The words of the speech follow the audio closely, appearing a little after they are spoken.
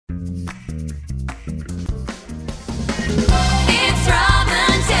It's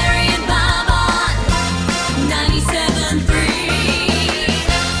Robin, Terry and Bob on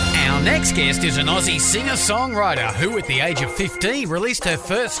 97.3. Our next guest is an Aussie singer-songwriter who, at the age of 15, released her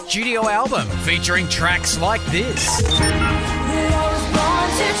first studio album featuring tracks like this.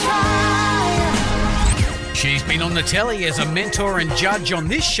 She's been on the telly as a mentor and judge on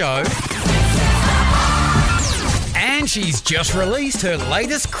this show. And she's just released her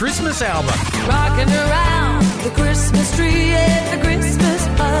latest Christmas album. Rocking around the Christmas tree at the Christmas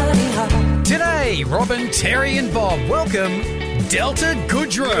party hop. Today, Robin, Terry and Bob welcome Delta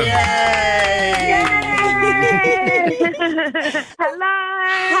Goodrum. Hello.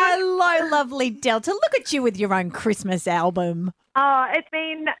 Hello, lovely Delta. Look at you with your own Christmas album. Oh, it's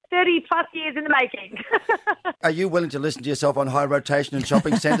been 30 plus years in the making. Are you willing to listen to yourself on high rotation in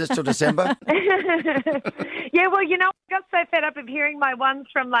shopping centres till December? Yeah, well, I got so fed up of hearing my ones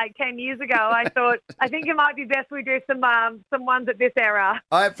from like 10 years ago. I think it might be best we do some ones at this era.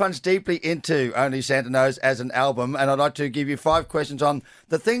 I have plunged deeply into Only Santa Knows as an album, and I'd like to give you 5 questions on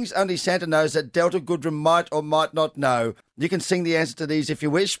the things Only Santa knows that Delta Goodrum might or might not know. You can sing the answer to these if you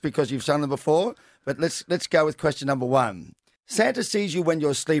wish, because you've sung them before. But let's go with question number 1. Santa sees you when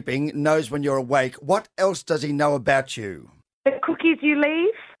you're sleeping, knows when you're awake. What else does he know about you? The cookies you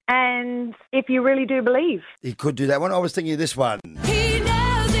leave, and if you really do believe. He could do that one. I was thinking of this one. He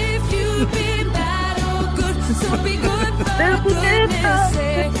knows if you've been bad or good, so be good for goodness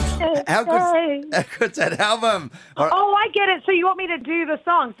sake. How good's that album? All right. Oh, I get it. So you want me to do the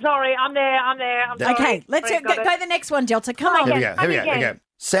song? Sorry, I'm there. Sorry. Okay, let's Sorry, go the next one, Delta. Come on. Here we go.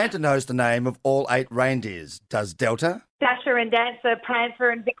 Santa knows the name of all 8 reindeers. Does Delta? Dasher and Dancer, Prancer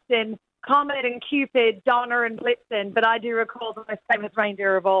and Vixen, Comet and Cupid, Donner and Blitzen, but I do recall the most famous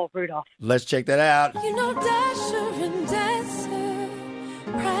reindeer of all, Rudolph. Let's check that out. You know Dasher and Dancer,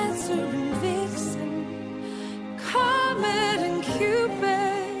 Prancer and Vixen, Comet and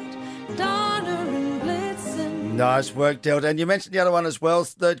Cupid, Donner and Blitzen. Nice work, Delta. And you mentioned the other one as well.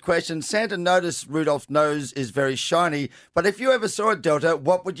 3rd question. Santa noticed Rudolph's nose is very shiny, but if you ever saw it, Delta,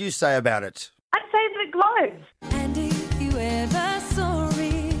 what would you say about it? I'd say that it glows. And if you ever saw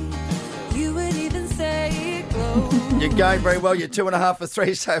it, you would even say it glows. You're going very well. You're 2.5 for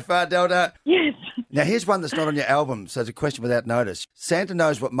 3 so far, Delta. Yes. Now, here's one that's not on your album, so it's a question without notice. Santa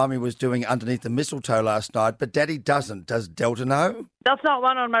knows what Mummy was doing underneath the mistletoe last night, but Daddy doesn't. Does Delta know? That's not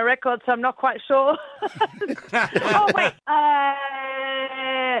one on my record, so I'm not quite sure. Oh, wait.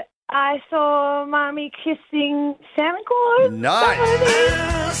 I saw Mommy kissing Santa Claus. Nice.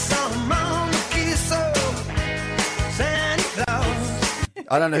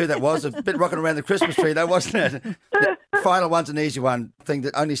 I don't know who that was. A bit rocking around the Christmas tree, though, wasn't it? The final one's an easy one. Thing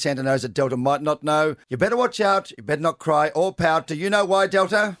that only Santa knows that Delta might not know. You better watch out. You better not cry or pout. Do you know why,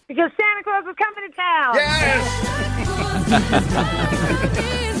 Delta? Because Santa Claus is coming to town. Yes!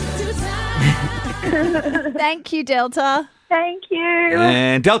 Thank you, Delta. Thank you.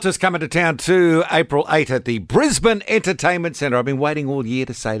 And Delta's coming to town too, April 8 at the Brisbane Entertainment Centre. I've been waiting all year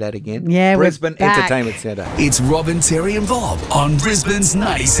to say that again. Yeah, we're Brisbane back. Entertainment Centre. It's Robin, Terry and Bob on Brisbane's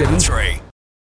 97.3.